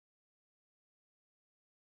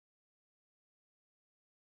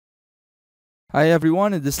Hi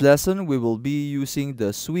everyone, in this lesson we will be using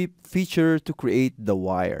the sweep feature to create the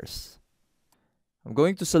wires. I'm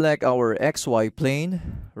going to select our XY plane,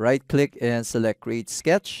 right click and select create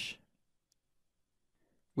sketch.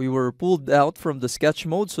 We were pulled out from the sketch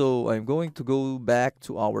mode, so I'm going to go back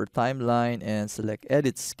to our timeline and select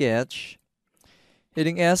edit sketch.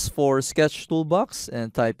 Hitting S for sketch toolbox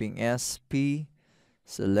and typing SP,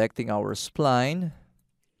 selecting our spline,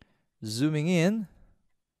 zooming in.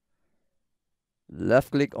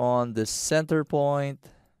 Left click on the center point.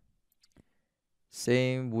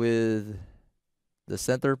 Same with the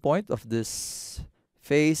center point of this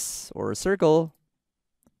face or circle.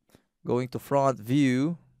 Going to front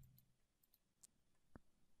view.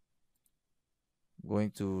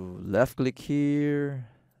 Going to left click here,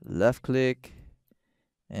 left click,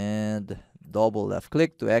 and double left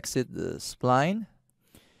click to exit the spline.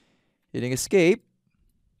 Hitting escape.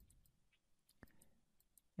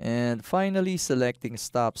 And finally selecting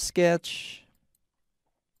stop sketch.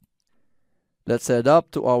 Let's head up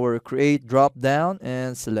to our create drop down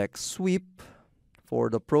and select sweep for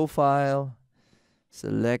the profile.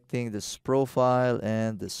 Selecting this profile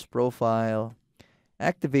and this profile.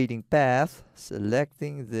 Activating path,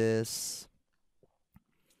 selecting this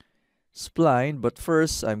spline, but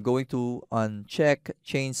first I'm going to uncheck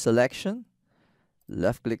change selection.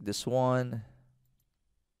 Left click this one.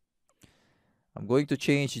 I'm going to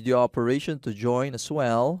change the operation to join as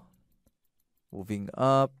well. Moving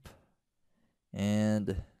up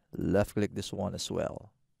and left click this one as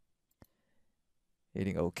well.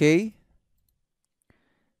 Hitting OK.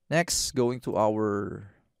 Next, going to our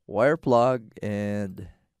wire plug and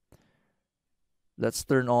let's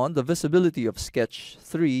turn on the visibility of sketch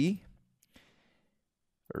 3.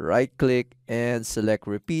 Right click and select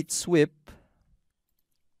repeat sweep.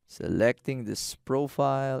 Selecting this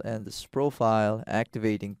profile and this profile,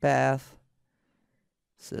 activating path,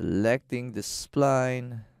 selecting the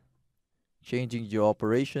spline, changing the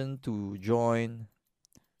operation to join,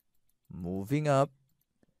 moving up,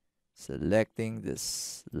 selecting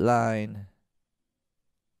this line,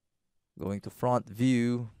 going to front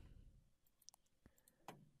view,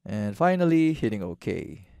 and finally hitting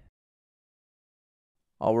OK.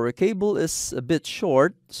 Our cable is a bit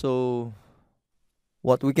short, so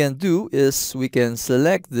what we can do is we can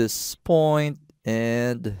select this point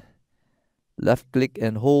and left click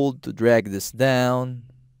and hold to drag this down.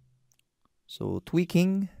 So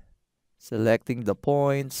tweaking, selecting the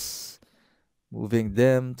points, moving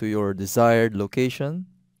them to your desired location.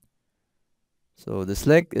 So this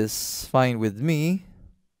length is fine with me.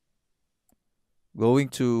 Going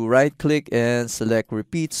to right click and select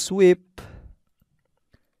repeat sweep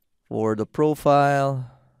for the profile.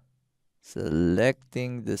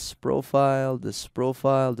 Selecting this profile, this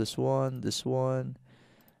one, this one,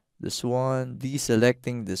 this one,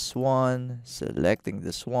 deselecting this one, selecting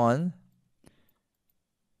this one.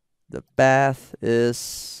 The path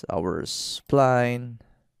is our spline.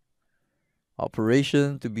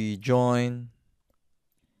 Operation to be joined.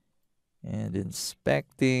 And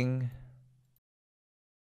inspecting.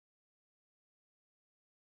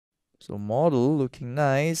 So model looking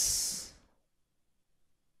nice.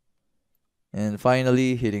 And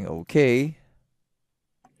finally hitting OK.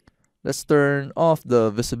 Let's turn off the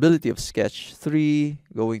visibility of sketch 3,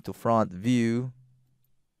 going to front view.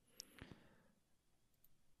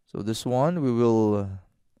 So this one, we will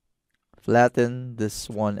flatten this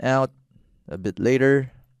one out a bit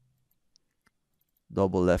later.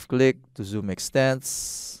 Double left click to zoom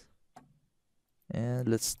extents. And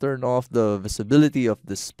let's turn off the visibility of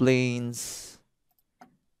these planes.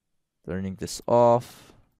 Turning this off.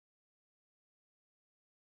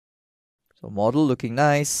 So model looking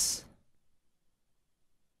nice.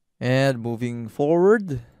 And moving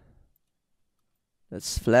forward,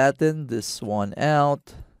 let's flatten this one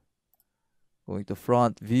out. Going to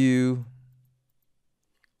front view.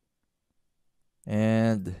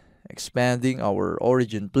 And expanding our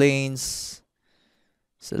origin planes.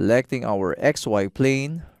 Selecting our XY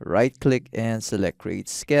plane. Right click and select create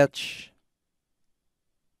sketch.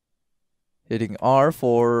 Hitting R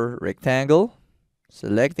for rectangle.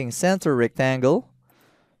 Selecting center rectangle.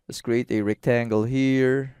 Let's create a rectangle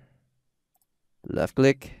here. Left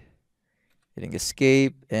click. Hitting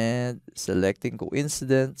escape and selecting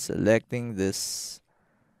coincident. Selecting this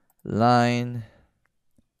line.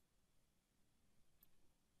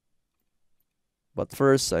 But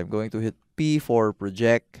first, I'm going to hit P for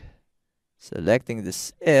project. Selecting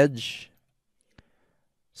this edge.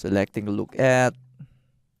 Selecting look at.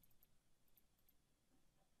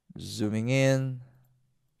 Zooming in.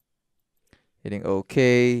 Hitting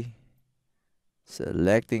OK.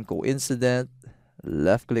 Selecting coincident.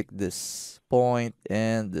 left click this point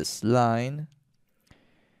and this line,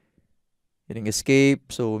 hitting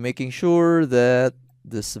escape. So making sure that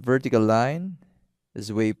this vertical line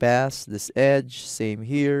is way past this edge. Same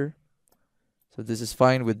here. So this is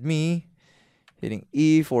fine with me. Hitting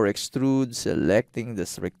E for extrude, selecting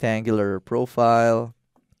this rectangular profile.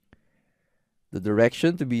 The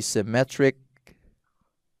direction to be symmetric.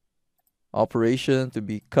 Operation to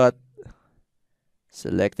be cut.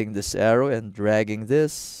 Selecting this arrow and dragging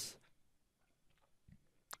this.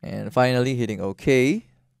 And finally hitting OK.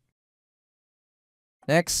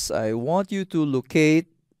 Next, I want you to locate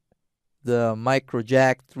the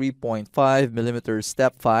microjack 3.5mm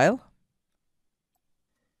step file.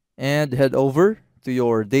 And head over to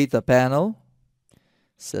your data panel,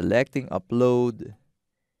 selecting upload,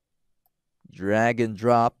 drag and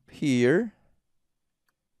drop here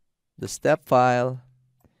the step file,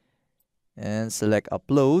 and select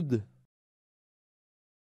upload.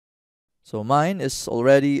 So mine is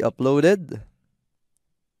already uploaded.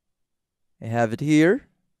 I have it here.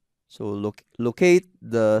 So locate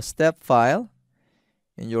the step file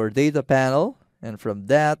in your data panel, and from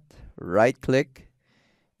that, right click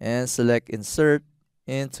and select insert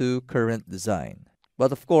into current design.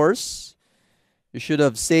 But of course, you should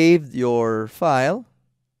have saved your file.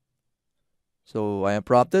 So I am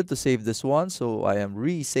prompted to save this one, so I am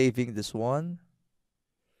re-saving this one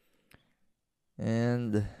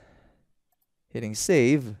and hitting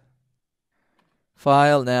save.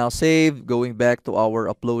 File now saved. Going back to our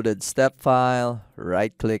uploaded step file,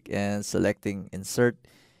 right click and selecting insert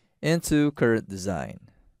into current design.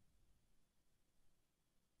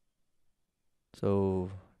 So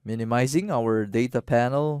minimizing our data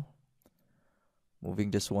panel, moving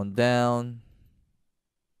this one down,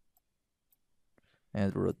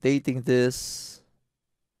 and rotating this,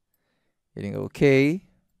 hitting OK,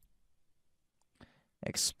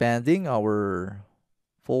 expanding our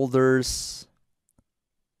folders.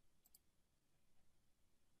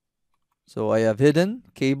 So I have hidden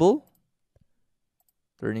cable,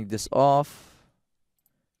 turning this off,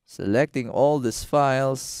 selecting all these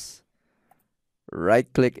files,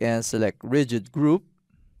 right click and select rigid group,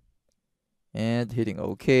 and hitting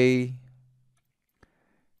OK.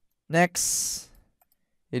 Next,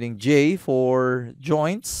 hitting J for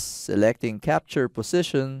joints, selecting capture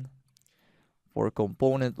position for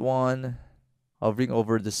component 1, hovering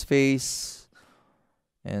over this face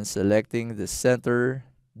and selecting the center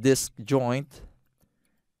disk joint.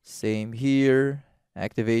 Same here,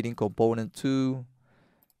 activating component 2,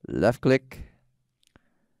 left click,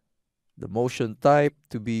 the motion type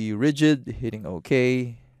to be rigid, hitting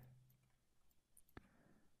OK.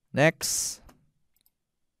 Next,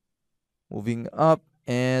 moving up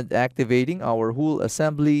and activating our whole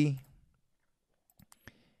assembly,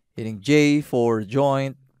 hitting J for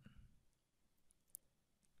joint,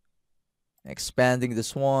 expanding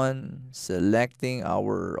this one, selecting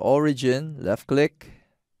our origin, left click,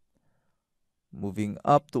 moving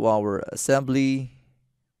up to our assembly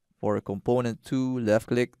for component 2, left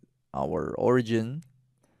click, our origin,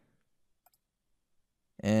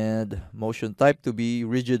 and motion type to be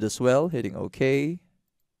rigid as well, hitting OK.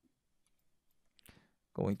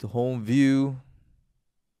 Going to home view,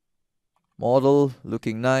 model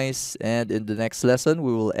looking nice, and in the next lesson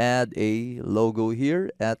we will add a logo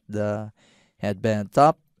here at the headband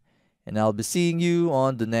top, and I'll be seeing you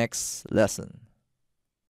on the next lesson.